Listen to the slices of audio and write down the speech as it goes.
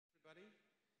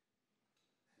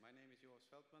is Joris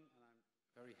Veldman, and I'm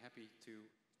very happy to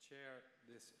chair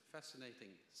this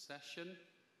fascinating session.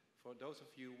 For those of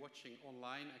you watching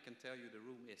online, I can tell you the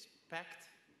room is packed.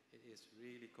 It is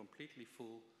really completely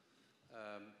full.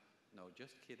 No,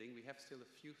 just kidding. We have still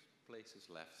a few places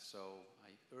left, so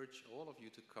I urge all of you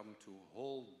to come to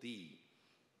Hall D.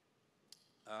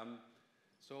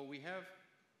 So we have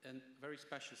a very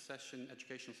special session,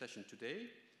 educational session today.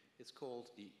 It's called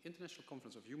the International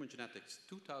Conference of Human Genetics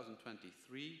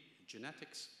 2023,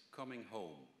 Genetics Coming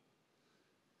Home.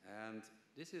 And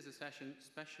this is a session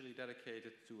specially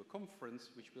dedicated to a conference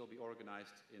which will be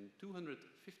organized in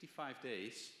 255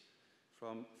 days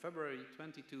from February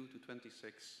 22 to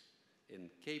 26 in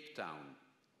Cape Town.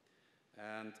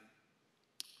 And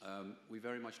we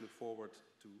very much look forward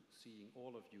to seeing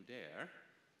all of you there.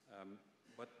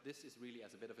 But this is really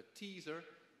as a bit of a teaser.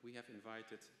 We have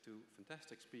invited two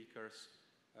fantastic speakers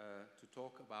to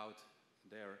talk about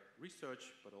their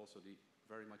research, but also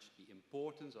very much the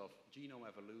importance of genome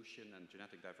evolution and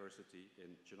genetic diversity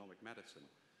in genomic medicine.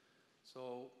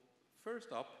 So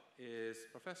first up is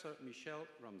Professor Michelle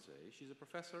Ramsey. She's a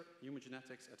professor in human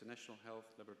genetics at the National Health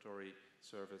Laboratory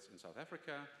Service in South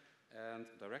Africa and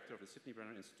director of the Sydney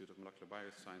Brenner Institute of Molecular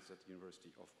Bioscience at the University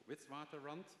of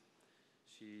Witwatersrand.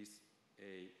 She's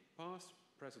a past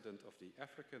president of the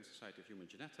African Society of Human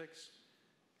Genetics,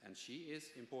 and she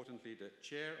is, importantly, the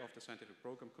chair of the Scientific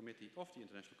Program Committee of the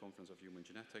International Conference of Human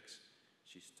Genetics.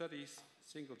 She studies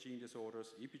single gene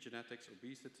disorders, epigenetics,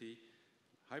 obesity,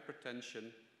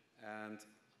 hypertension, and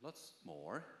lots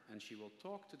more. And she will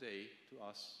talk today to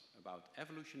us about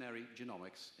evolutionary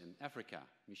genomics in Africa.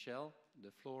 Michelle,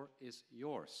 the floor is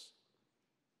yours.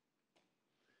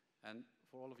 And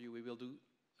for all of you, we will do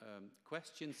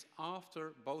questions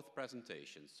after both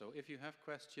presentations. So if you have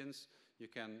questions, you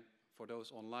can, for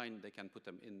those online, they can put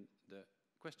them in the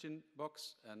question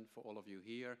box. And for all of you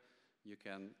here, you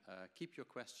can keep your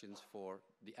questions for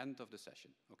the end of the session.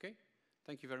 Okay?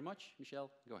 Thank you very much. Michelle,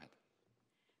 go ahead.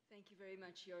 Thank you very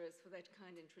much, Joris, for that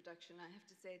kind introduction. I have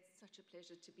to say it's such a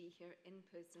pleasure to be here in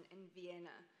person in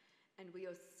Vienna. And we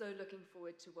are so looking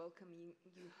forward to welcoming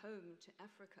you home to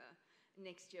Africa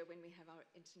next year when we have our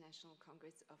International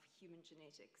Congress of Human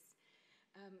Genetics.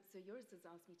 So Joris has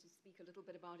asked me to speak a little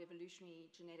bit about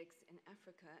evolutionary genetics in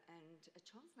Africa, and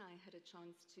Charles and I had a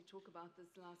chance to talk about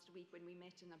this last week when we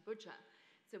met in Abuja.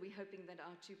 So we're hoping that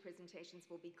our two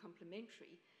presentations will be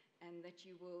complementary and that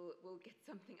you will get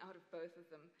something out of both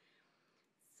of them.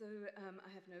 So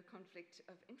I have no conflict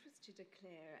of interest to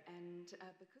declare, and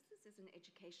because this is an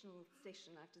educational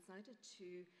session, I've decided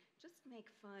to just make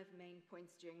 5 main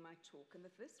points during my talk. And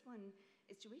the first one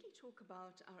is to really talk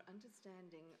about our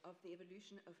understanding of the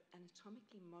evolution of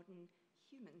anatomically modern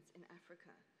humans in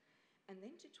Africa, and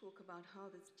then to talk about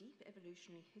how this deep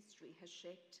evolutionary history has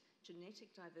shaped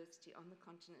genetic diversity on the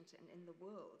continent and in the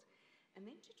world, and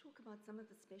then to talk about some of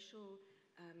the special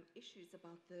issues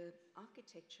about the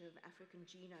architecture of African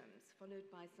genomes, followed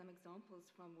by some examples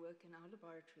from work in our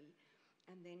laboratory,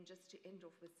 and then just to end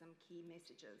off with some key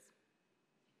messages.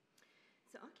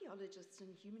 So archaeologists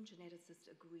and human geneticists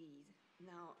agree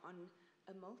now on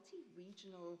a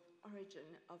multi-regional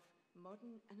origin of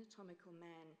modern anatomical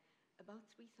man about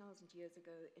 3,000 years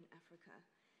ago in Africa.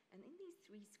 And in these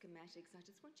 3 schematics, I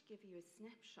just want to give you a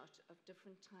snapshot of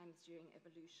different times during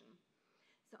evolution.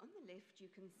 So on the left,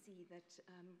 you can see that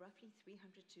roughly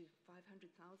 300 to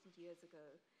 500,000 years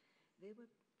ago, there were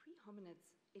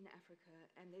pre-hominids in Africa,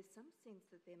 and there's some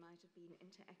sense that there might have been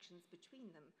interactions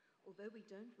between them, although we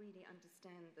don't really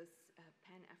understand this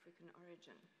Pan-African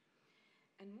origin.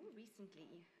 And more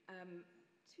recently,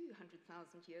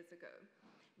 200,000 years ago,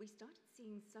 we started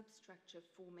seeing substructure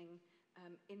forming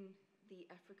in the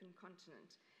African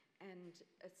continent, and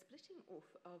a splitting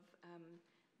off of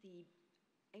the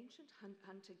ancient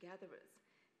hunter-gatherers,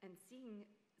 and seeing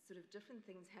sort of different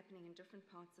things happening in different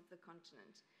parts of the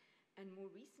continent. And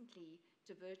more recently,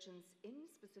 divergence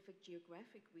in specific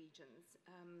geographic regions,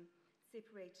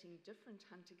 separating different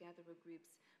hunter-gatherer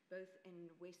groups, both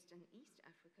in West and East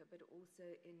Africa, but also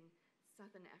in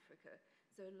Southern Africa.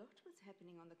 So a lot was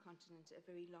happening on the continent a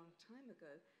very long time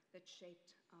ago that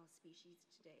shaped our species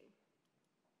today.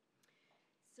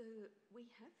 So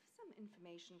we have some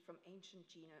information from ancient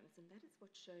genomes, and that is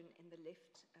what's shown in the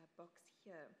left box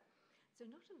here. So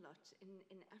not a lot.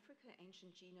 In Africa,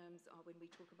 ancient genomes are when we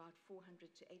talk about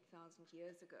 400 to 8,000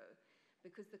 years ago,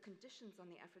 because the conditions on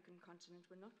the African continent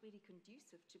were not really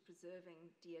conducive to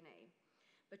preserving DNA.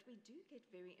 But we do get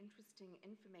very interesting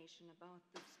information about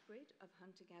the spread of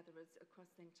hunter-gatherers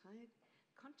across the entire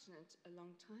continent a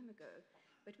long time ago,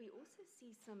 But we also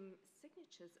see some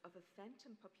signatures of a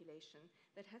phantom population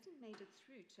that hasn't made it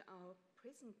through to our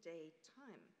present day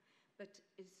time, but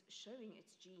is showing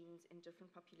its genes in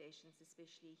different populations,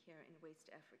 especially here in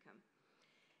West Africa.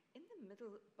 In the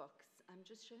middle box, I'm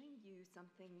just showing you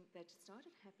something that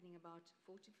started happening about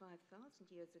 45,000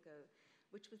 years ago,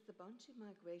 which was the Bantu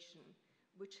migration,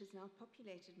 which has now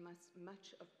populated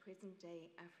much of present-day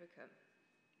Africa.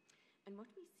 And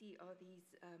what we see are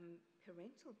these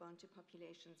parental Bantu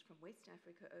populations from West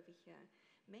Africa over here,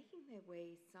 making their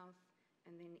way south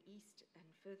and then east and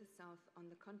further south on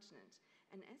the continent.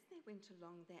 And as they went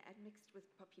along, they admixed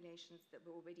with populations that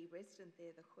were already resident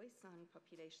there, the Khoisan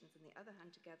populations and the other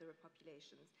hunter-gatherer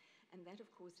populations. And that,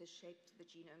 of course, has shaped the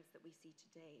genomes that we see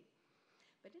today.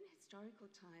 But in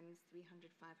historical times, 300,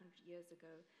 500 years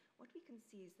ago, what we can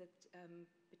see is that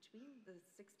between the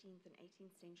 16th and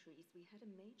 18th centuries, we had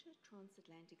a major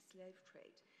transatlantic slave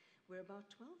trade, where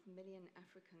about 12 million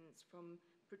Africans from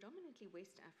predominantly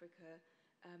West Africa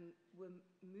were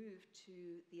moved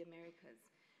to the Americas.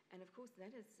 And of course,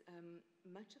 that is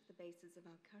much of the basis of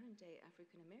our current day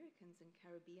African Americans and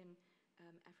Caribbean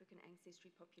African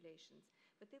ancestry populations.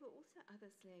 But there were also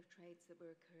other slave trades that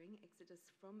were occurring, exodus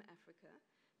from Africa,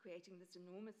 creating this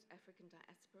enormous African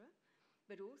diaspora,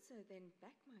 but also then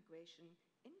back migration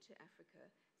into Africa,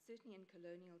 certainly in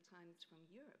colonial times from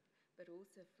Europe, but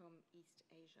also from East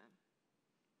Asia.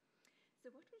 So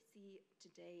what we see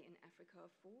today in Africa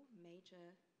are four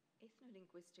major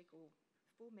ethno-linguistic or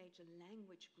four major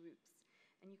language groups,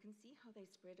 and you can see how they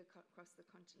spread across the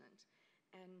continent.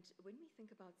 And when we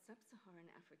think about sub-Saharan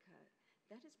Africa,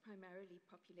 that is primarily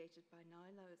populated by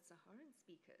Nilo-Saharan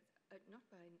speakers, not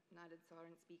by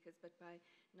Nilo-Saharan speakers, but by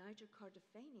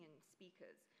Niger-Kordofanian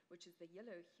speakers, which is the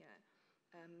yellow here,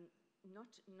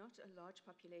 not a large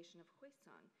population of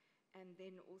Khoisan, and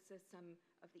then also some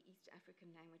of the East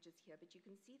African languages here. But you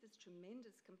can see this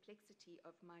tremendous complexity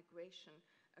of migration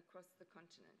across the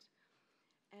continent.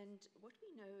 And what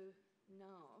we know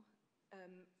now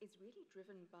is really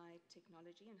driven by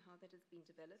technology and how that has been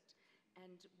developed,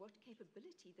 and what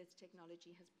capability this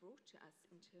technology has brought to us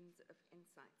in terms of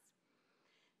insights.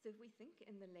 So if we think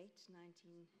in the late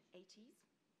 1980s,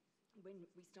 when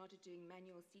we started doing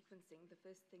manual sequencing, the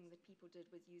first thing that people did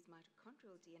was use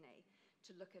mitochondrial DNA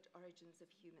to look at origins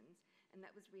of humans, and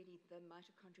that was really the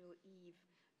mitochondrial Eve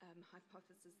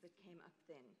hypothesis that came up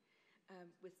then.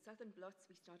 With southern blots,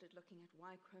 we started looking at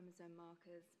Y chromosome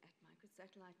markers, at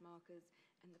microsatellite markers,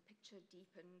 and the picture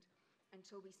deepened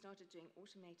until we started doing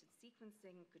automated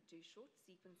sequencing, could do short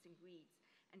sequencing reads,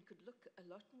 and could look a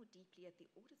lot more deeply at the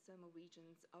autosomal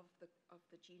regions of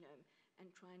the genome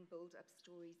and try and build up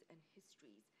stories and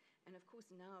histories. And of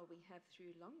course, now we have,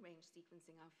 through long-range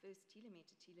sequencing, our first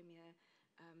telomere-to-telomere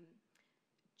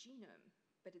genome,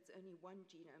 but it's only one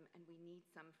genome, and we need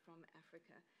some from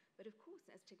Africa. But of course,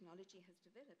 as technology has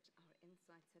developed, our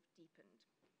insights have deepened.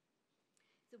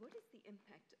 So what is the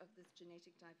impact of this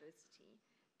genetic diversity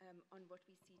on what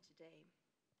we see today?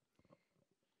 Thank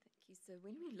you. So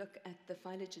when we look at the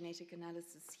phylogenetic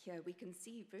analysis here, we can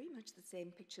see very much the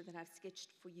same picture that I've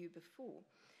sketched for you before.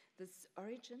 This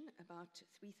origin about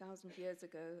 3,000 years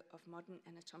ago of modern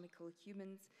anatomical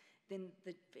humans, then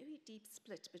the very deep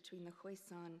split between the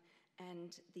Khoisan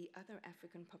and the other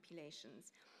African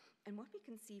populations. And what we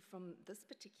can see from this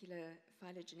particular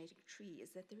phylogenetic tree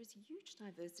is that there is huge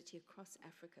diversity across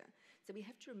Africa. So we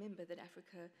have to remember that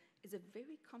Africa is a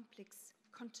very complex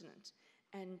continent,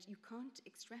 and you can't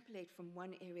extrapolate from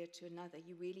one area to another.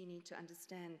 You really need to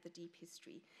understand the deep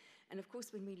history. And of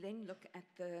course, when we then look at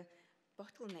the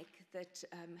bottleneck that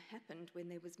happened when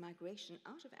there was migration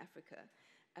out of Africa,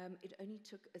 it only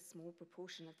took a small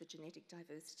proportion of the genetic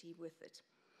diversity with it.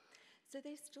 So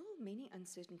there's still many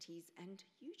uncertainties and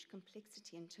huge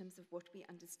complexity in terms of what we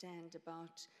understand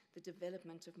about the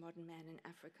development of modern man in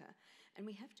Africa. And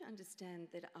we have to understand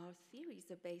that our theories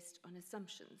are based on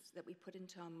assumptions that we put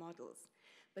into our models,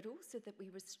 but also that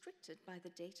we're restricted by the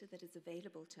data that is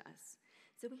available to us.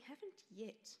 So we haven't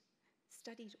yet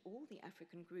studied all the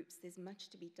African groups. There's much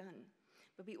to be done.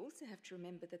 But we also have to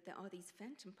remember that there are these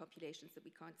phantom populations that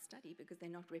we can't study because they're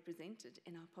not represented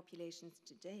in our populations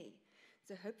today.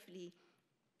 So hopefully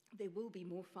there will be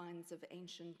more finds of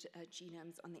ancient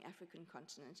genomes on the African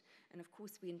continent. And of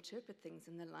course, we interpret things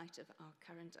in the light of our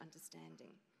current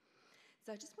understanding.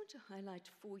 So I just want to highlight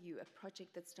for you a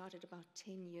project that started about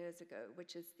 10 years ago,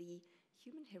 which is the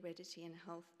Human Heredity and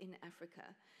Health in Africa.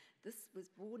 This was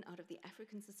born out of the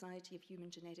African Society of Human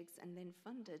Genetics and then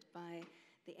funded by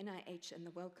the NIH and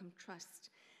the Wellcome Trust.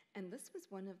 And this was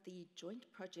one of the joint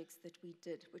projects that we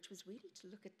did, which was really to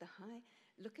look at the high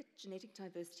look at genetic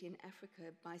diversity in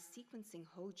Africa by sequencing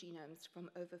whole genomes from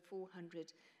over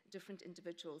 400 different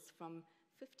individuals from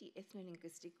 50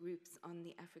 ethno-linguistic groups on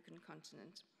the African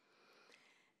continent.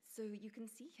 So you can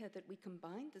see here that we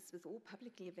combined this with all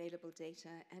publicly available data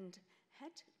and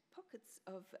had pockets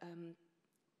of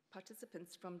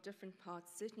participants from different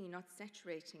parts, certainly not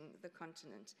saturating the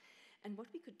continent. And what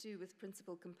we could do with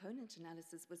principal component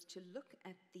analysis was to look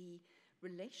at the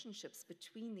relationships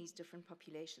between these different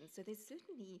populations. So there's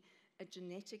certainly a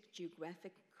genetic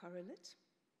geographic correlate,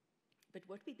 but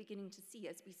what we're beginning to see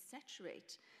as we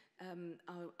saturate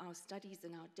our studies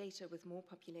and our data with more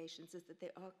populations is that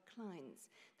there are clines.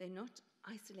 They're not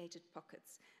isolated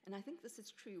pockets. And I think this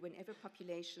is true. Whenever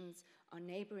populations are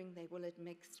neighboring, they will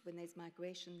admix. When there's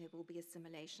migration, there will be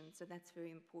assimilation. So that's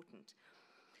very important.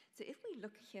 So if we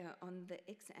look here on the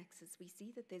x-axis, we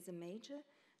see that there's a major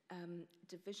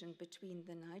division between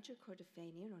the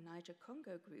Niger-Kordofanian or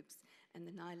Niger-Congo groups and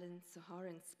the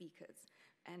Nyland-Saharan speakers.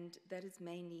 And that is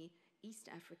mainly East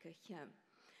Africa here.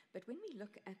 But when we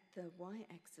look at the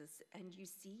y-axis and you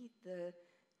see the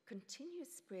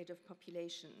continuous spread of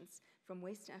populations from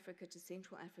West Africa to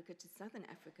Central Africa to Southern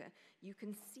Africa, you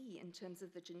can see in terms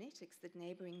of the genetics that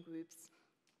neighboring groups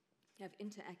have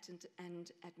interacted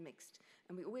and admixed.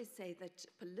 And we always say that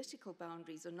political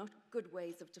boundaries are not good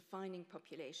ways of defining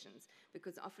populations,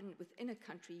 because often within a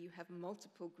country you have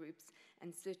multiple groups,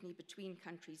 and certainly between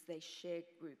countries they share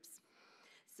groups.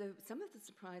 So some of the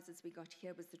surprises we got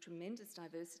here was the tremendous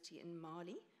diversity in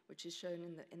Mali, which is shown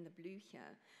in the blue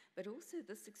here, but also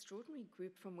this extraordinary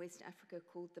group from West Africa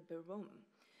called the Berom,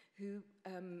 who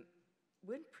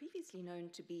weren't previously known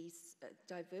to be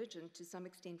divergent to some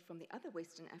extent from the other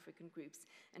Western African groups.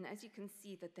 And as you can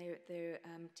see that they're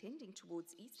tending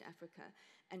towards East Africa,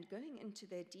 and going into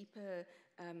their deeper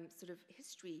sort of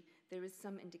history, there is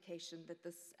some indication that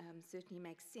this certainly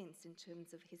makes sense in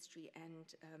terms of history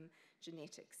and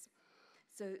genetics.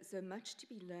 So much to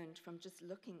be learned from just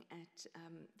looking at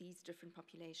these different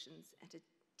populations at a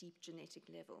deep genetic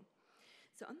level.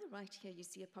 So on the right here, you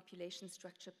see a population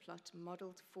structure plot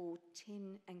modeled for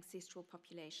 10 ancestral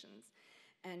populations.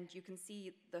 And you can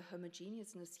see the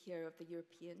homogeneousness here of the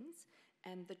Europeans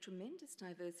and the tremendous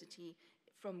diversity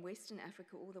from Western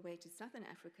Africa all the way to Southern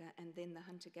Africa, and then the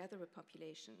hunter-gatherer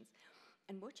populations.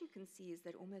 And what you can see is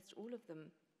that almost all of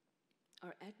them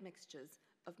are admixtures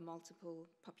of multiple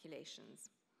populations.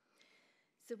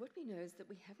 So what we know is that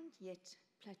we haven't yet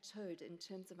plateaued in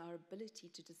terms of our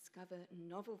ability to discover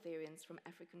novel variants from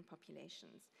African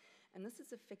populations. And this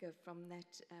is a figure from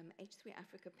that H3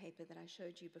 Africa paper that I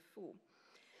showed you before.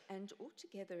 And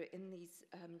altogether in these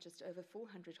just over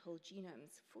 400 whole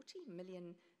genomes, 40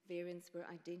 million variants were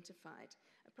identified,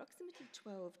 approximately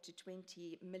 12 to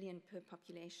 20 million per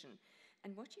population.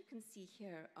 And what you can see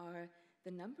here are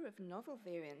the number of novel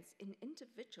variants in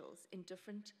individuals in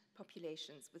different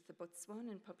populations, with the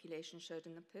Botswanan population showed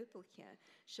in the purple here,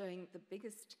 showing the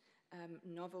biggest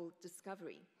novel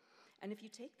discovery. And if you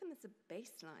take them as a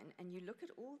baseline and you look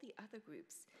at all the other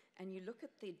groups and you look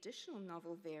at the additional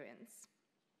novel variants,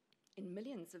 in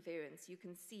millions of variants, you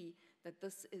can see that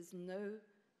this is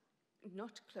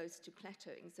not close to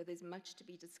plateauing, so there's much to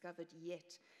be discovered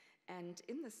yet. And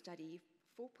in the study,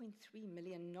 4.3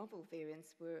 million novel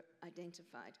variants were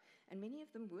identified, and many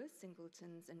of them were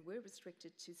singletons and were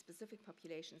restricted to specific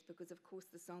populations because, of course,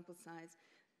 the sample size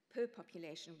per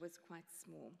population was quite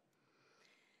small.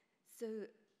 So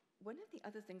one of the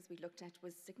other things we looked at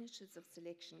was signatures of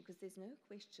selection, because there's no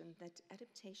question that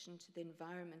adaptation to the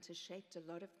environment has shaped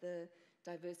a lot of the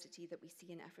diversity that we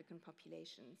see in African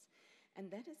populations. And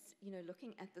that is,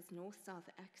 looking at this north-south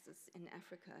axis in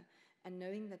Africa and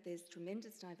knowing that there's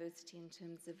tremendous diversity in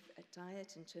terms of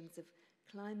diet, in terms of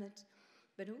climate,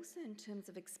 but also in terms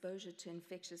of exposure to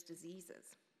infectious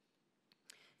diseases.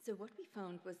 So what we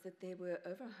found was that there were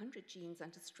over 100 genes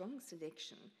under strong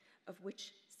selection, of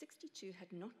which 62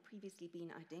 had not previously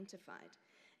been identified.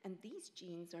 And these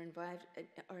genes are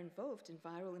involved in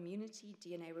viral immunity,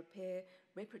 DNA repair,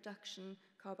 reproduction,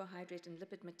 carbohydrate and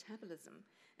lipid metabolism.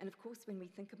 And of course, when we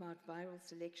think about viral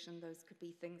selection, those could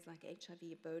be things like HIV,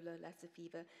 Ebola, Lassa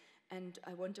fever, and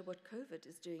I wonder what COVID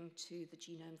is doing to the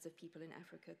genomes of people in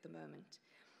Africa at the moment.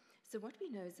 So what we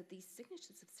know is that these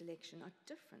signatures of selection are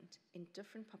different in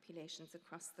different populations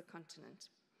across the continent.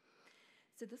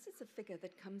 So this is a figure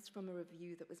that comes from a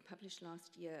review that was published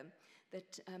last year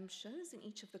that shows in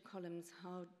each of the columns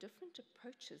how different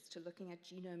approaches to looking at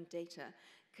genome data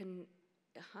can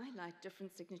highlight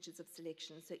different signatures of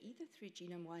selection. So either through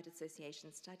genome-wide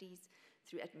association studies,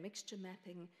 through admixture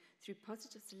mapping, through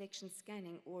positive selection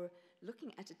scanning, or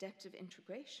looking at adaptive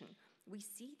integration, we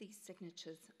see these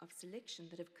signatures of selection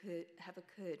that have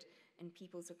occurred in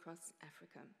peoples across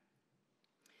Africa.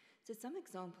 So some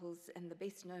examples, and the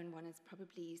best known one is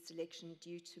probably selection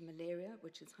due to malaria,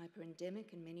 which is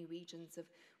hyperendemic in many regions of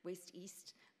West,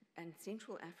 East, and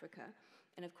Central Africa.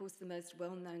 And of course, the most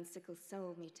well-known sickle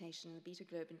cell mutation in the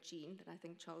beta-globin gene that I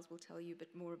think Charles will tell you a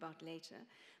bit more about later,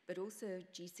 but also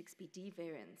G6PD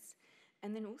variants.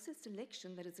 And then also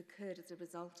selection that has occurred as a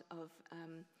result of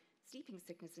sleeping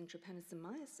sickness and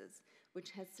trypanosomiasis,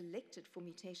 which has selected for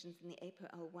mutations in the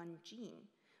APOL1 gene,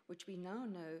 which we now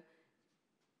know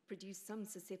produce some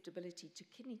susceptibility to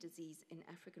kidney disease in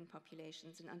African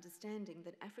populations, and understanding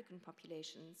that African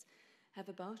populations have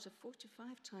about a 4 to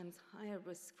 5 times higher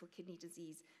risk for kidney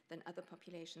disease than other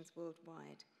populations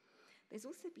worldwide. There's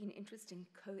also been interesting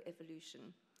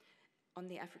co-evolution on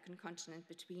the African continent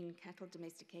between cattle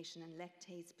domestication and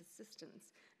lactase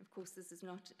persistence. Of course, this is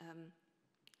not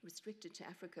restricted to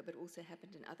Africa, but also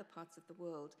happened in other parts of the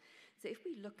world. So if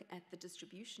we look at the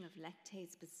distribution of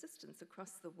lactase persistence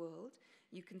across the world,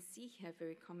 you can see here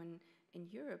very common in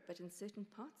Europe, but in certain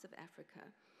parts of Africa,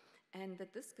 and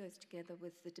that this goes together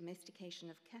with the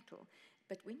domestication of cattle.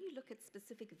 But when you look at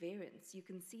specific variants, you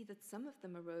can see that some of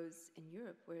them arose in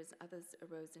Europe, whereas others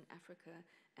arose in Africa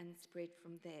and spread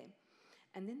from there.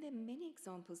 And then there are many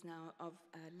examples now of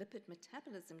lipid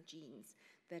metabolism genes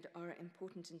that are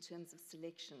important in terms of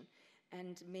selection.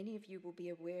 And many of you will be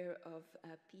aware of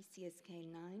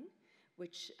PCSK9,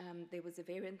 which there was a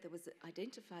variant that was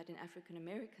identified in African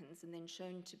Americans and then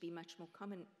shown to be much more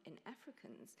common in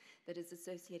Africans, that is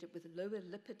associated with lower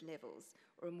lipid levels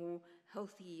or a more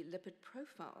healthy lipid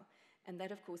profile. And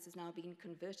that, of course, is now being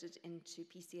converted into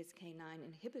PCSK9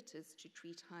 inhibitors to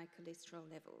treat high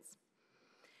cholesterol levels.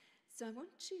 So I want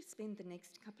to spend the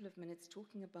next couple of minutes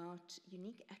talking about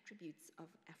unique attributes of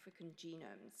African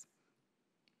genomes.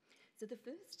 So the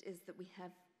first is that we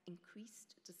have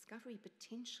increased discovery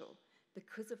potential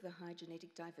because of the high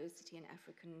genetic diversity in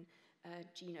African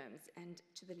genomes. And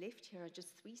to the left here are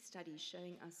just 3 studies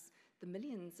showing us the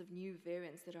millions of new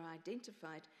variants that are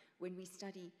identified when we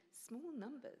study small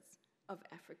numbers of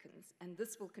Africans, and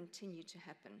this will continue to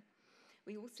happen.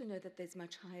 We also know that there's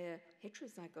much higher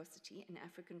heterozygosity in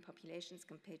African populations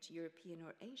compared to European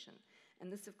or Asian,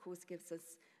 and this, of course, gives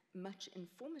us much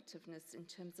informativeness in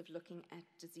terms of looking at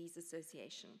disease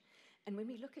association. And when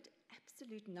we look at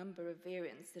absolute number of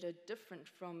variants that are different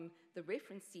from the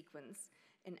reference sequence,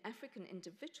 in African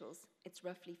individuals, it's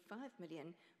roughly 5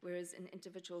 million, whereas in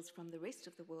individuals from the rest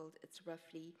of the world, it's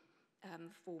roughly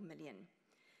 4 million.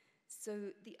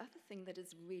 So the other thing that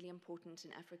is really important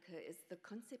in Africa is the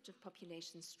concept of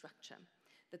population structure,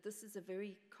 that this is a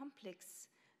very complex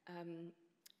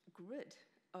grid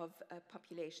of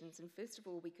populations. And first of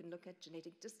all, we can look at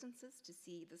genetic distances to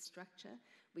see the structure.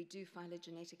 We do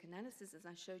phylogenetic analysis, as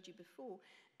I showed you before,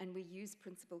 and we use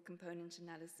principal component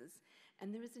analysis.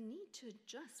 And there is a need to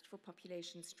adjust for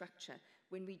population structure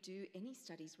when we do any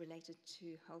studies related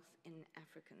to health in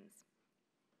Africans.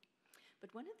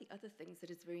 But one of the other things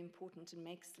that is very important and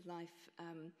makes life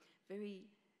very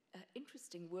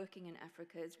interesting working in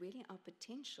Africa is really our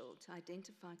potential to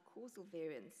identify causal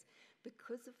variants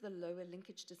because of the lower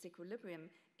linkage disequilibrium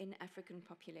in African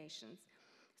populations.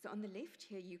 So on the left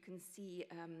here, you can see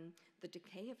the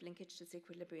decay of linkage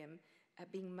disequilibrium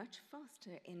being much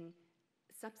faster in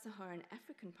sub-Saharan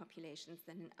African populations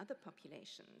than in other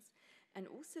populations. And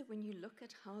also when you look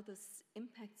at how this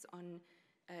impacts on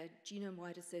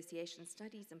genome-wide association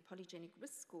studies and polygenic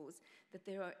risk scores, that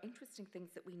there are interesting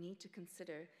things that we need to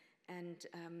consider and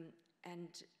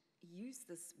use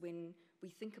this when we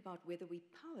think about whether we're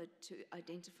powered to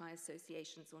identify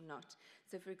associations or not.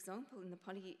 So for example, in the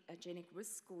polygenic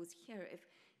risk scores here, if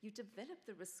you develop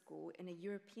the risk score in a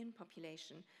European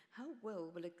population, how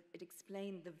well will it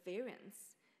explain the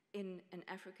variance in an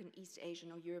African, East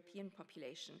Asian, or European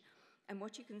population? And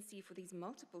what you can see for these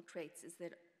multiple traits is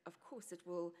that of course, it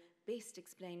will best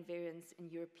explain variance in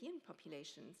European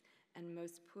populations and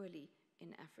most poorly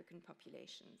in African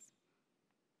populations.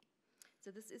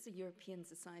 So this is a European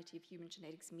Society of Human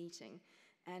Genetics meeting,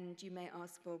 and you may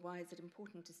ask, well, why is it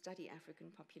important to study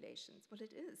African populations? Well,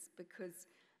 it is because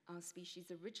our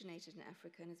species originated in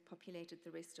Africa and has populated the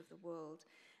rest of the world.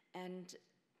 And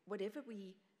whatever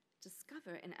we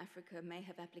discover in Africa may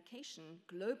have application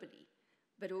globally,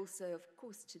 but also, of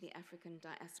course, to the African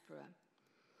diaspora.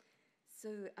 So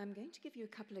I'm going to give you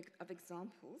a couple of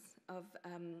examples of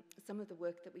some of the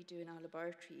work that we do in our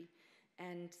laboratory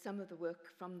and some of the work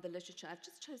from the literature. I've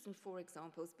just chosen 4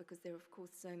 examples because there are, of course,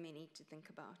 so many to think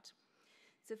about.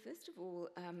 So first of all,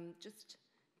 just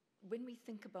when we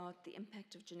think about the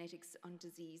impact of genetics on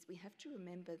disease, we have to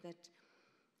remember that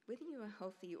whether you are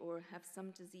healthy or have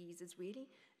some disease is really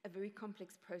a very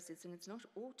complex process, and it's not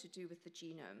all to do with the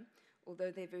genome,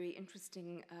 although they're very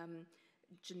interesting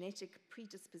genetic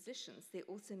predispositions. There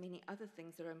are also many other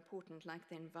things that are important, like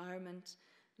the environment,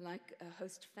 like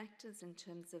host factors in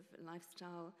terms of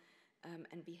lifestyle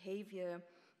and behavior.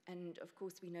 And of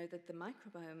course, we know that the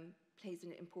microbiome plays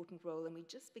an important role, and we're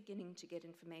just beginning to get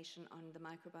information on the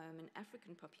microbiome in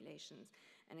African populations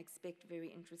and expect very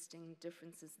interesting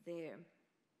differences there.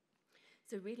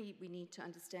 So really, we need to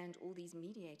understand all these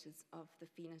mediators of the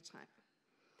phenotype.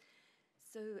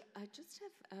 So I just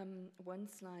have one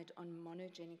slide on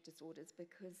monogenic disorders,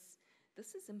 because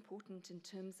this is important in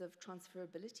terms of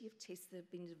transferability of tests that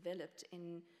have been developed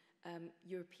in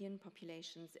European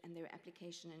populations and their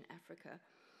application in Africa.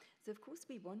 So of course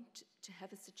we want to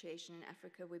have a situation in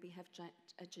Africa where we have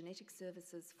genetic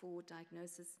services for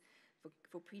diagnosis,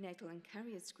 for prenatal and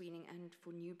carrier screening, and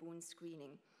for newborn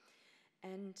screening.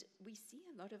 And we see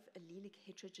a lot of allelic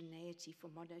heterogeneity for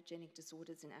monogenic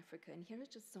disorders in Africa, and here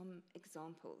are just some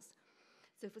examples.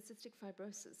 So for cystic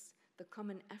fibrosis, the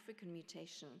common African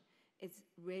mutation is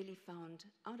rarely found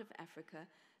out of Africa,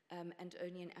 and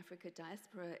only in Africa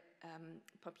diaspora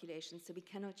populations, so we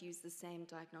cannot use the same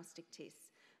diagnostic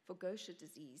tests. For Gaucher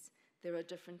disease, there are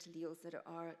different alleles that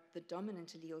are the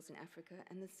dominant alleles in Africa,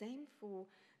 and the same for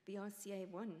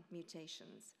BRCA1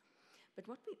 mutations. But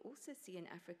what we also see in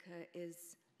Africa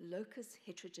is locus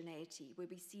heterogeneity, where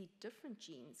we see different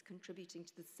genes contributing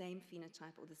to the same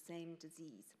phenotype or the same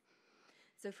disease.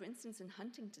 So for instance, in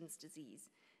Huntington's disease,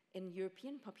 in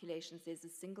European populations, there's a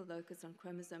single locus on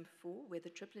chromosome 4 where the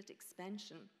triplet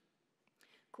expansion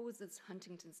causes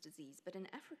Huntington's disease. But in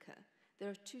Africa, there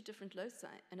are 2 different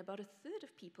loci, and about 1/3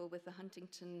 of people with the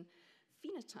Huntington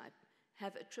phenotype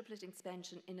have a triplet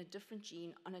expansion in a different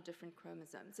gene on a different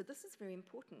chromosome. So this is very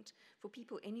important for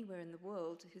people anywhere in the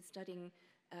world who are studying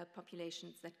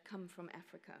populations that come from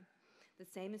Africa. The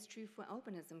same is true for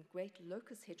albinism, great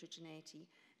locus heterogeneity,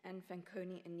 and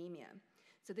Fanconi anemia.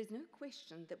 So there's no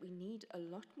question that we need a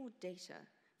lot more data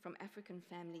from African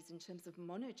families in terms of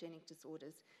monogenic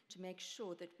disorders to make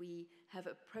sure that we have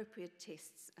appropriate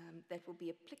tests that will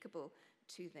be applicable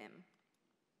to them.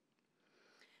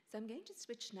 So I'm going to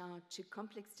switch now to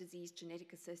complex disease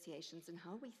genetic associations and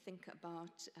how we think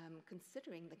about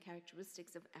considering the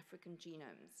characteristics of African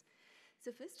genomes.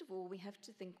 So first of all, we have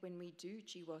to think when we do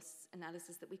GWAS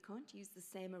analysis that we can't use the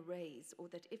same arrays, or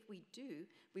that if we do,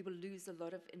 we will lose a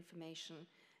lot of information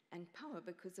and power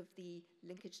because of the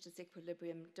linkage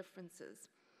disequilibrium differences.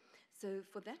 So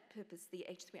for that purpose, the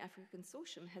H3 Africa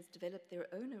Consortium has developed their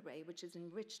own array, which is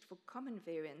enriched for common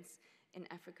variants in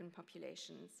African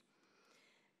populations.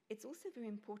 It's also very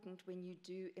important when you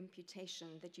do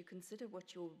imputation that you consider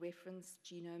what your reference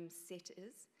genome set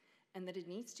is, and that it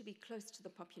needs to be close to the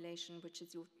population which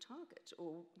is your target,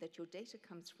 or that your data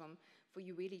comes from, for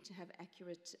you really to have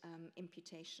accurate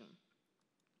imputation.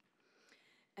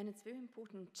 And it's very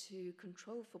important to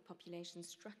control for population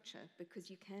structure, because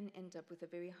you can end up with a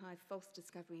very high false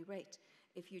discovery rate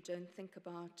if you don't think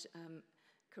about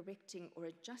correcting or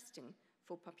adjusting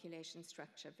for population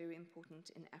structure, very important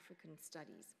in African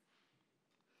studies.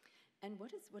 And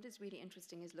what is really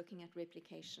interesting is looking at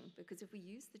replication, because if we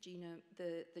use the genome,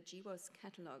 the GWAS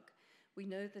catalog, we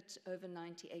know that over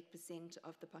 98%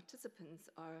 of the participants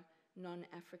are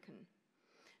non-African.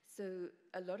 So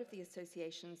a lot of the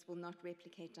associations will not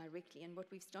replicate directly, and what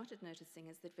we've started noticing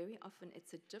is that very often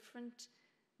it's a different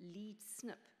lead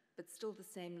SNP, but still the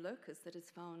same locus that is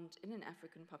found in an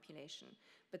African population.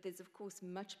 But there's of course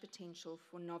much potential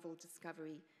for novel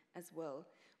discovery as well.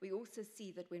 We also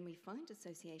see that when we find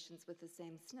associations with the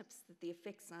same SNPs, that the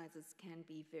effect sizes can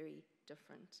be very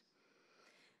different.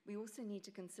 We also need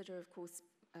to consider, of course,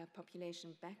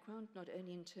 population background, not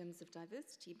only in terms of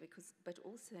diversity, but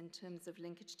also in terms of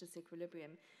linkage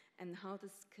disequilibrium, and how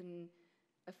this can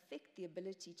affect the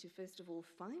ability to, first of all,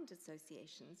 find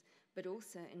associations, but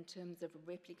also in terms of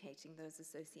replicating those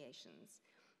associations.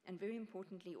 And very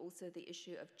importantly, also the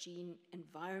issue of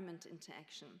gene-environment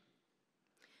interaction,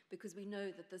 because we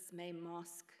know that this may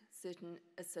mask certain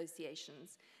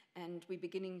associations, and we're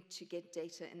beginning to get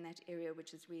data in that area,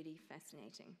 which is really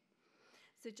fascinating.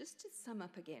 So just to sum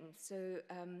up again,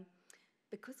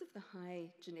 because of the high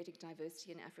genetic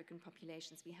diversity in African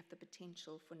populations, we have the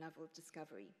potential for novel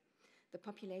discovery. The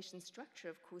population structure,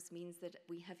 of course, means that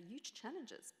we have huge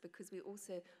challenges, because we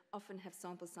also often have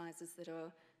sample sizes that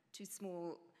are too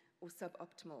small or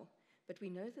suboptimal. But we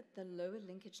know that the lower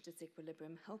linkage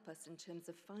disequilibrium help us in terms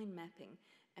of fine mapping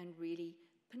and really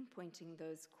pinpointing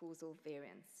those causal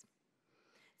variants.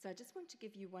 So I just want to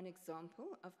give you one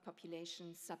example of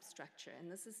population substructure,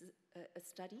 and this is a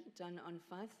study done on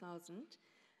 5,000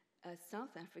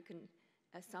 Southeastern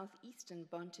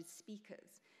Bantu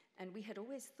speakers. And we had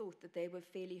always thought that they were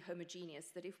fairly homogeneous,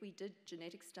 that if we did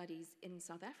genetic studies in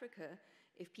South Africa,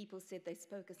 if people said they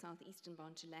spoke a Southeastern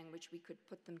Bantu language, we could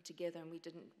put them together and we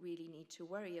didn't really need to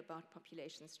worry about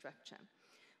population structure.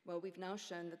 Well, we've now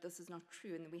shown that this is not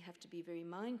true and that we have to be very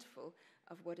mindful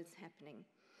of what is happening.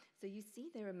 So you see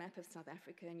there a map of South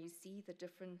Africa, and you see the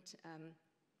different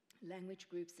language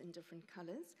groups in different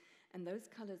colors, and those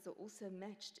colors are also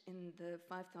matched in the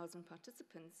 5,000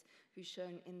 participants who's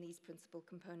shown in these principal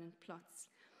component plots.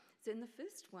 So in the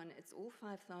first one, it's all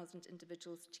 5,000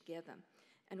 individuals together,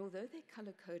 and although they're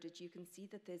color-coded, you can see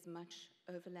that there's much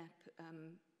overlap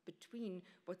between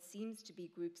what seems to be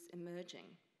groups emerging.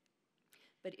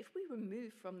 But if we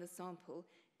remove from the sample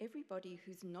everybody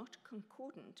who's not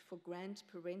concordant for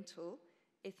grandparental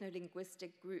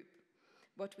ethno-linguistic group,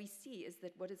 what we see is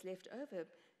that what is left over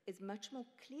is much more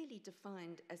clearly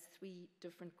defined as 3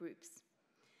 different groups.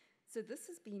 So this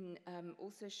has been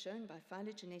also shown by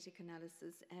phylogenetic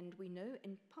analysis, and we know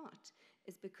in part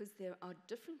is because there are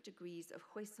different degrees of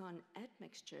Khoisan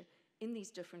admixture in these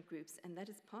different groups, and that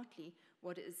is partly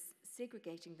what is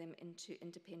segregating them into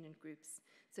independent groups.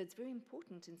 So it's very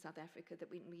important in South Africa that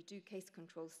when we do case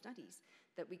control studies,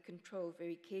 that we control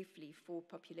very carefully for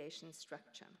population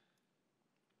structure.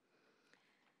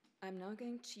 I'm now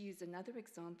going to use another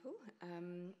example.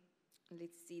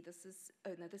 Let's see, this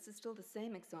is still the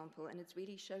same example, and it's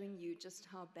really showing you just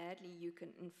how badly you can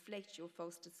inflate your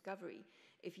false discovery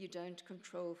if you don't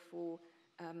control for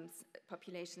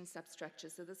population substructure.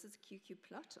 So this is a QQ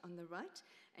plot on the right,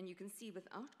 and you can see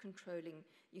without controlling,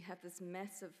 you have this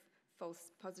massive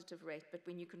false positive rate, but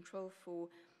when you control for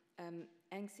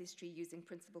ancestry using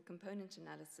principal component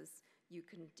analysis, you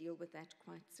can deal with that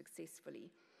quite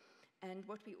successfully. And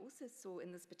what we also saw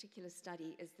in this particular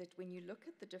study is that when you look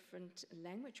at the different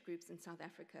language groups in South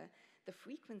Africa, the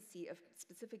frequency of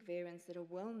specific variants that are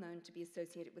well known to be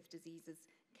associated with diseases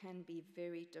can be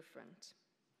very different.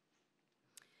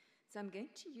 So I'm going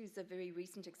to use a very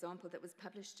recent example that was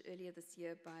published earlier this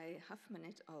year by Huffman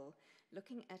et al.,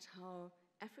 looking at how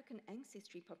African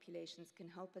ancestry populations can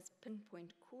help us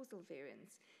pinpoint causal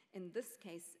variants, in this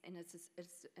case in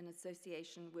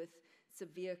association with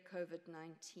severe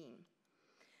COVID-19.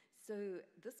 So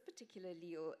this particular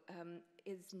allele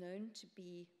is known to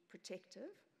be protective.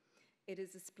 It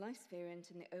is a splice variant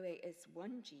in the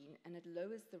OAS1 gene, and it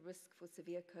lowers the risk for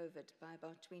severe COVID by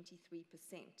about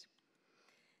 23%.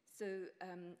 So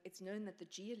it's known that the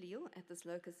G allele at this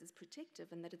locus is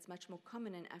protective and that it's much more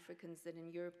common in Africans than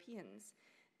in Europeans.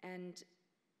 And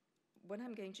what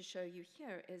I'm going to show you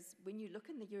here is when you look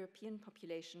in the European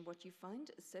population, what you find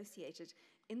associated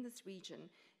in this region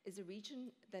is a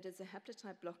region that is a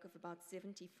haplotype block of about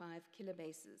 75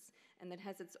 kilobases and that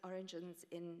has its origins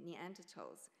in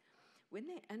Neanderthals. When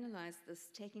they analyze this,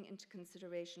 taking into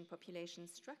consideration population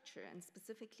structure and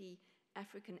specifically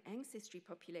African ancestry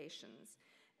populations,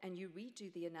 and you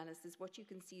redo the analysis, what you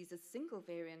can see is a single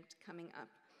variant coming up.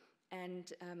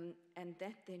 And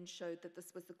that then showed that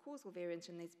this was the causal variant,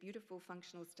 and there's beautiful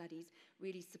functional studies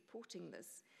really supporting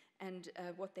this. And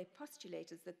what they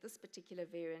postulate is that this particular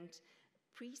variant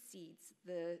precedes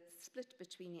the split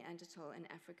between Neanderthal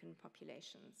and African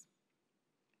populations.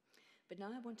 But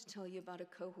now I want to tell you about a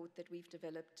cohort that we've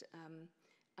developed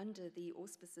under the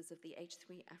auspices of the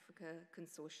H3 Africa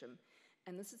Consortium.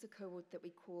 And this is a cohort that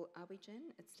we call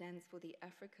ABIGEN. It stands for the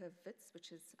Africa WITS,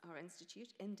 which is our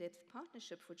institute, In-Depth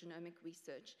Partnership for Genomic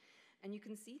Research. And you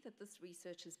can see that this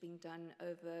research is being done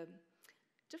over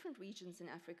different regions in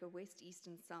Africa, west, east,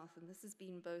 and south. And this has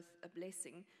been both a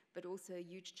blessing, but also a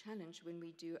huge challenge when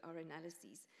we do our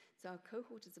analyses. So our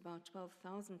cohort is about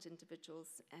 12,000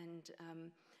 individuals, and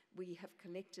we have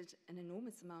collected an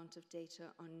enormous amount of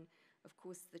data on, of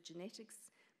course, the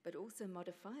genetics, but also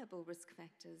modifiable risk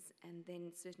factors, and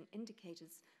then certain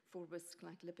indicators for risk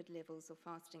like lipid levels or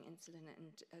fasting insulin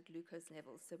and glucose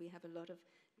levels. So we have a lot of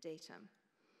data.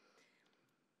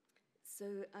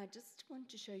 So I just want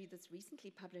to show you this recently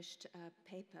published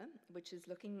paper, which is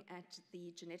looking at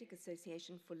the genetic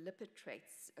association for lipid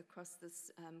traits across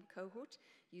this cohort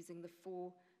using the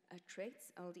 4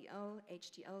 traits, LDL,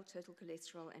 HDL, total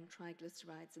cholesterol, and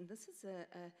triglycerides. And this is a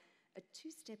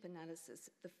 2-step analysis.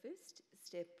 The first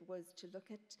step was to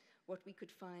look at what we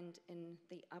could find in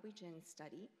the ABIGEN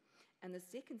study, and the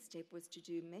second step was to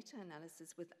do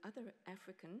meta-analysis with other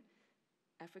African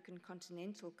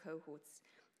continental cohorts,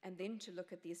 and then to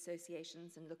look at the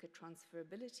associations and look at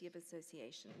transferability of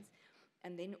associations,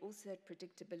 and then also at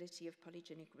predictability of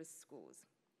polygenic risk scores.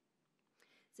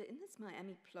 So So in this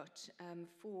Miami plot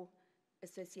for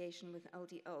association with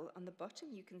LDL, on the bottom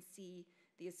you can see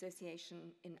the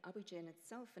association in Abujan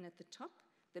itself, and at the top,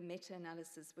 the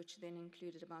meta-analysis, which then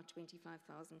included about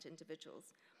 25,000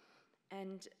 individuals.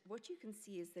 And what you can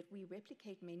see is that we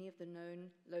replicate many of the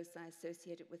known loci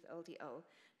associated with LDL,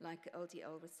 like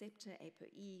LDL receptor,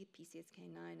 ApoE,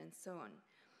 PCSK9, and so on.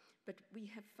 But we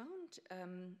have found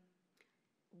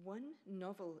one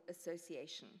novel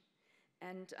association,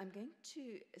 and I'm going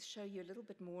to show you a little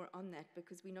bit more on that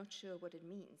because we're not sure what it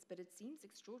means, but it seems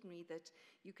extraordinary that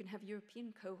you can have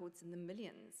European cohorts in the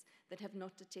millions that have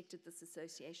not detected this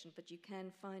association, but you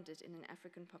can find it in an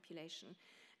African population.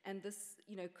 And this,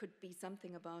 could be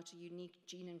something about a unique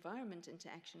gene-environment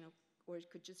interaction, or it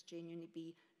could just genuinely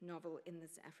be novel in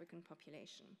this African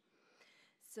population.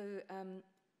 So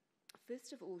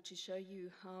first of all, to show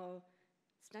you how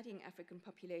studying African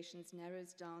populations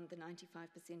narrows down the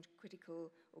 95%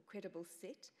 critical or credible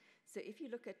set. So if you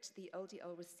look at the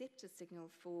LDL receptor signal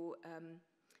for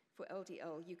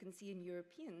LDL, you can see in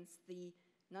Europeans, the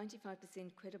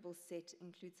 95% credible set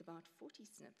includes about 40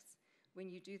 SNPs. When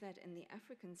you do that in the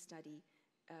African study,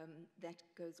 that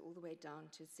goes all the way down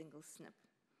to a single SNP.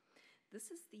 This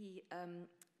is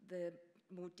the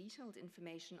more detailed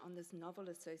information on this novel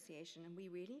association, and we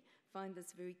really find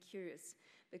this very curious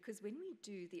because when we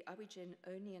do the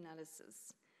Abujan-only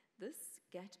analysis, this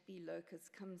GATB locus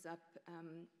comes up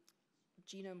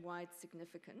genome-wide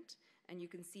significant, and you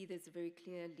can see there's a very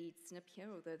clear lead SNP here,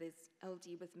 although there's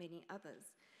LD with many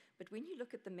others. But when you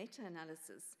look at the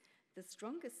meta-analysis, the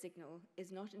strongest signal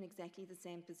is not in exactly the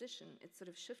same position. It's sort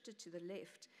of shifted to the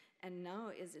left and now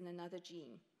is in another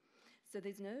gene. So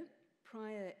there's no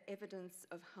prior evidence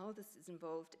of how this is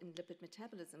involved in lipid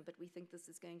metabolism, but we think this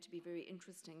is going to be very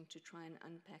interesting to try and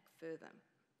unpack further.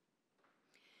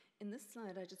 In this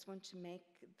slide, I just want to make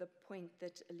the point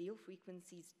that allele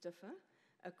frequencies differ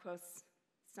across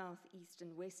South, East,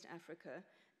 and West Africa,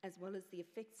 as well as the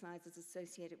effect sizes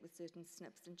associated with certain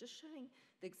SNPs. And just showing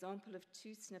the example of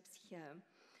two SNPs here,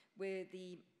 where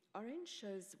the orange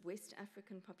shows West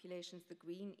African populations, the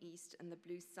green East, and the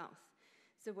blue South.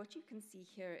 So what you can see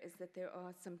here is that there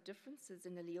are some differences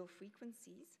in allele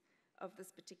frequencies of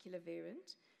this particular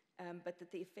variant, but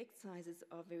that the effect sizes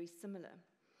are very similar.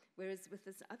 Whereas with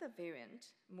this other variant,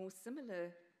 more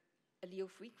similar allele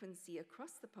frequency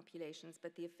across the populations,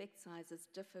 but the effect sizes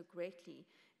differ greatly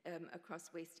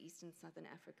across West, East, and Southern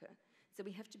Africa. So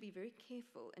we have to be very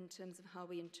careful in terms of how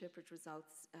we interpret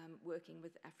results working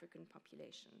with African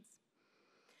populations.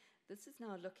 This is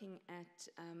now looking at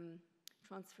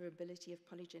transferability of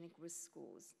polygenic risk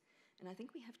scores. And I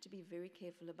think we have to be very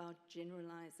careful about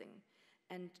generalizing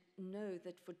and know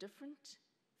that for different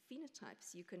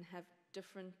phenotypes, you can have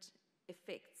different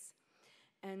effects.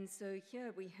 And so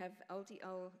here we have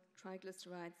LDL,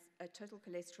 triglycerides, total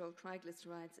cholesterol,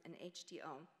 triglycerides, and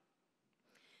HDL.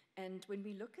 And when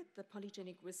we look at the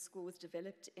polygenic risk scores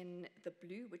developed in the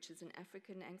blue, which is an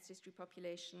African ancestry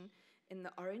population, in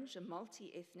the orange, a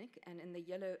multi-ethnic, and in the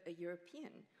yellow, a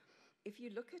European, if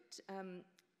you look at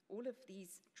all of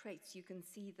these traits, you can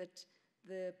see that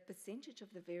the percentage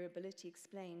of the variability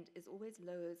explained is always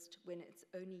lowest when it's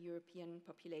only European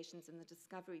populations in the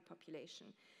discovery population.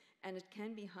 And it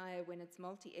can be higher when it's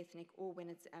multi-ethnic or when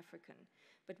it's African.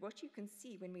 But what you can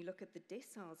see when we look at the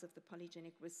deciles of the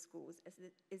polygenic risk scores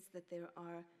is that there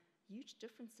are huge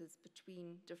differences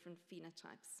between different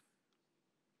phenotypes.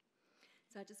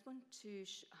 So I just want to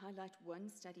highlight one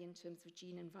study in terms of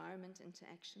gene-environment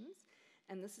interactions,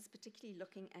 and this is particularly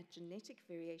looking at genetic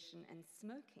variation and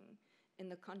smoking in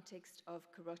the context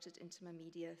of carotid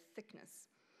intermedia thickness.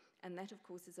 And that, of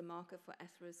course, is a marker for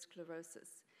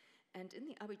atherosclerosis. And in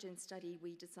the Abujan study,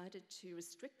 we decided to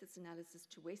restrict this analysis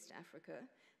to West Africa,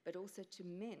 but also to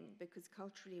men, because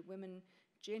culturally women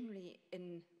generally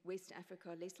in West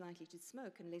Africa are less likely to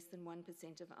smoke, and less than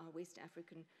 1% of our West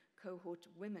African cohort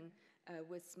women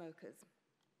were smokers.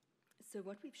 So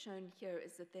what we've shown here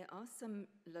is that there are some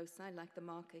loci, like the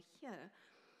marker here,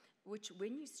 which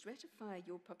when you stratify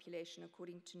your population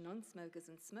according to non-smokers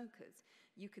and smokers,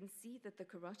 you can see that the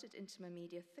carotid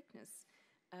intermedia thickness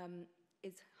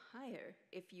is higher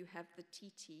if you have the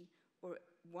TT or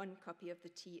one copy of the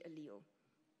T allele.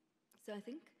 So I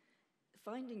think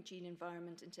finding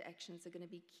gene-environment interactions are going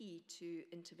to be key to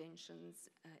interventions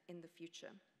in the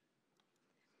future.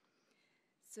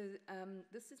 So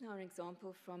this is now an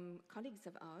example from colleagues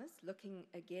of ours looking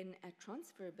again at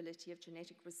transferability of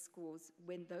genetic risk scores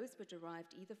when those were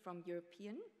derived either from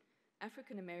European,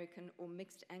 African American, or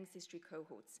mixed ancestry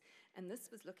cohorts. And this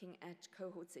was looking at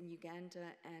cohorts in Uganda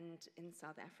and in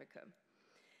South Africa.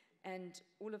 And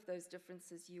all of those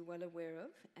differences you're well aware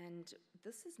of. And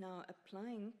this is now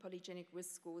applying polygenic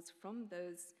risk scores from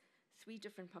those 3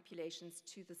 different populations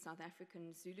to the South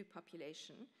African Zulu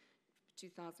population,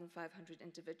 2,500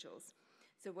 individuals.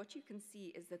 So what you can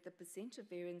see is that the percent of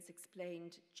variance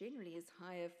explained generally is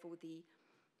higher for the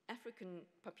African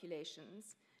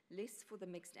populations, less for the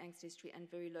mixed ancestry, and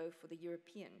very low for the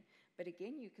European. But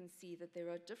again, you can see that there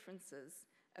are differences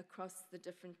across the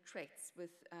different traits with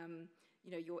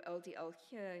your LDL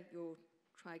here, your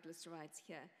triglycerides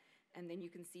here, and then you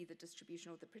can see the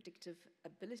distribution of the predictive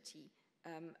ability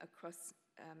across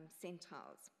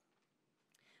centiles.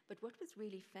 But what was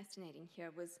really fascinating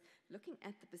here was looking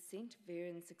at the percent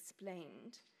variance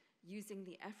explained using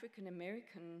the African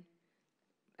American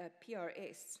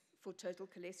PRS for total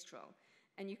cholesterol.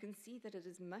 And you can see that it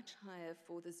is much higher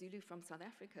for the Zulu from South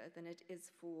Africa than it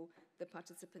is for the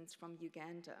participants from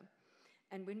Uganda.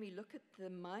 And when we look at the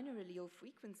minor allele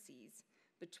frequencies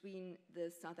between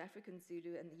the South African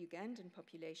Zulu and the Ugandan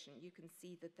population, you can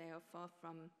see that they are far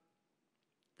from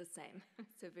the same,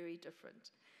 so very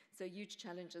different. So huge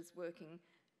challenges working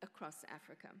across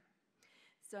Africa.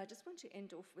 So I just want to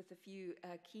end off with a few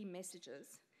key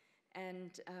messages.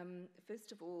 And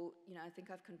first of all, I think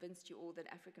I've convinced you all that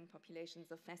African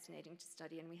populations are fascinating to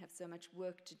study and we have so much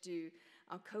work to do.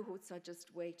 Our cohorts are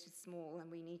just way too small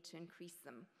and we need to increase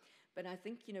them. But I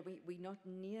think, we're not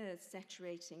near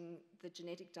saturating the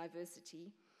genetic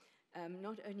diversity.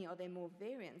 Not only are there more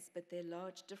variants, but there are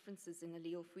large differences in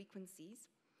allele frequencies.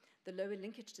 The lower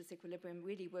linkage disequilibrium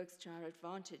really works to our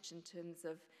advantage in terms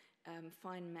of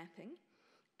fine mapping.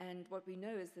 And what we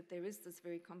know is that there is this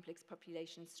very complex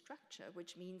population structure,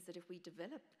 which means that if we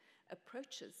develop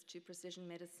approaches to precision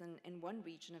medicine in one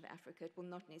region of Africa, it will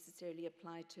not necessarily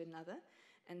apply to another.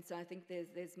 And so I think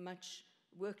there's much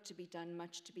work to be done,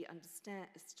 much to be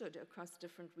understood across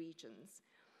different regions.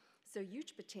 So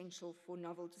huge potential for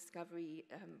novel discovery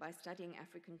by studying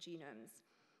African genomes.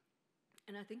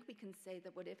 And I think we can say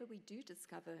that whatever we do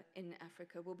discover in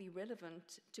Africa will be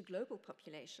relevant to global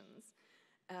populations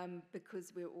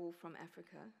because we're all from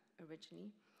Africa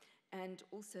originally, and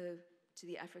also to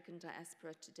the African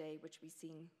diaspora today, which we're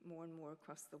seeing more and more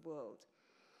across the world.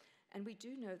 And we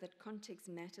do know that context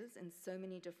matters in so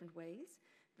many different ways,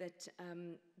 that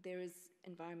there is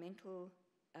environmental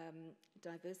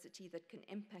diversity that can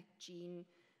impact gene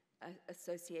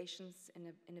associations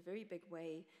in a very big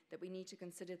way, that we need to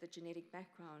consider the genetic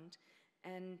background,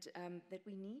 and that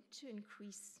we need to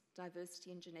increase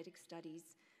diversity in genetic studies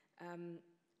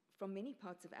from many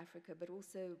parts of Africa, but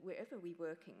also wherever we're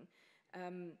working,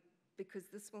 because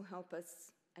this will help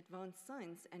us advance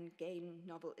science and gain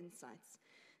novel insights.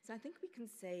 So I think we can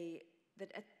say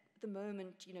that at the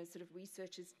moment, sort of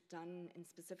research is done in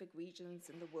specific regions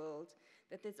in the world,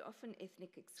 that there's often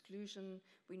ethnic exclusion.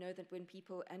 We know that when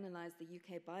people analyze the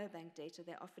UK Biobank data,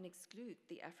 they often exclude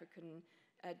the African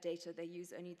data. They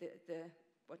use only the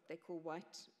what they call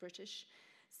white British.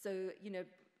 So,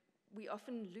 we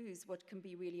often lose what can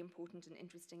be really important and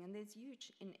interesting, and there's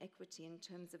huge inequity in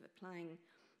terms of applying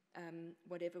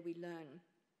whatever we learn.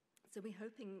 So we're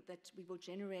hoping that we will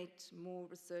generate more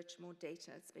research, more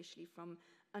data, especially from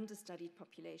understudied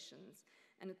populations.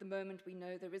 And at the moment, we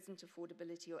know there isn't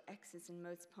affordability or access in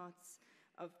most parts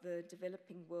of the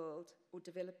developing world, or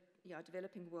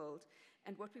developing world.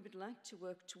 And what we would like to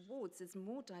work towards is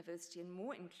more diversity and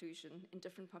more inclusion in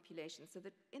different populations, so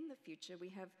that in the future we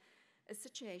have a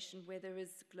situation where there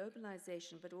is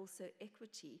globalization, but also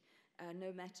equity,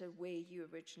 no matter where you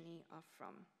originally are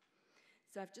from.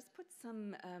 So I've just put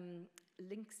some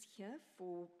links here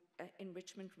for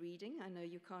enrichment reading. I know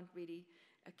you can't really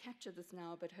capture this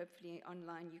now, but hopefully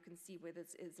online you can see where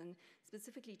this is, and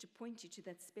specifically to point you to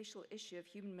that special issue of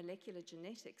Human Molecular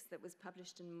Genetics that was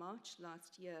published in March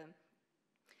last year.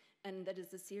 And that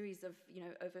is a series of,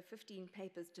 over 15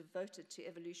 papers devoted to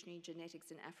evolutionary genetics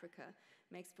in Africa.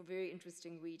 Makes for very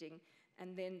interesting reading.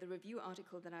 And then the review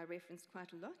article that I referenced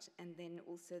quite a lot, and then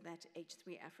also that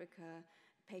E03 Africa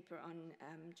paper on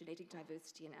genetic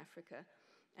diversity in Africa.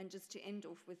 And just to end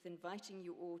off with inviting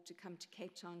you all to come to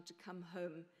Cape Town, to come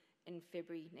home in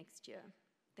February next year.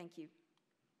 Thank you.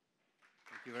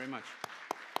 Thank you very much.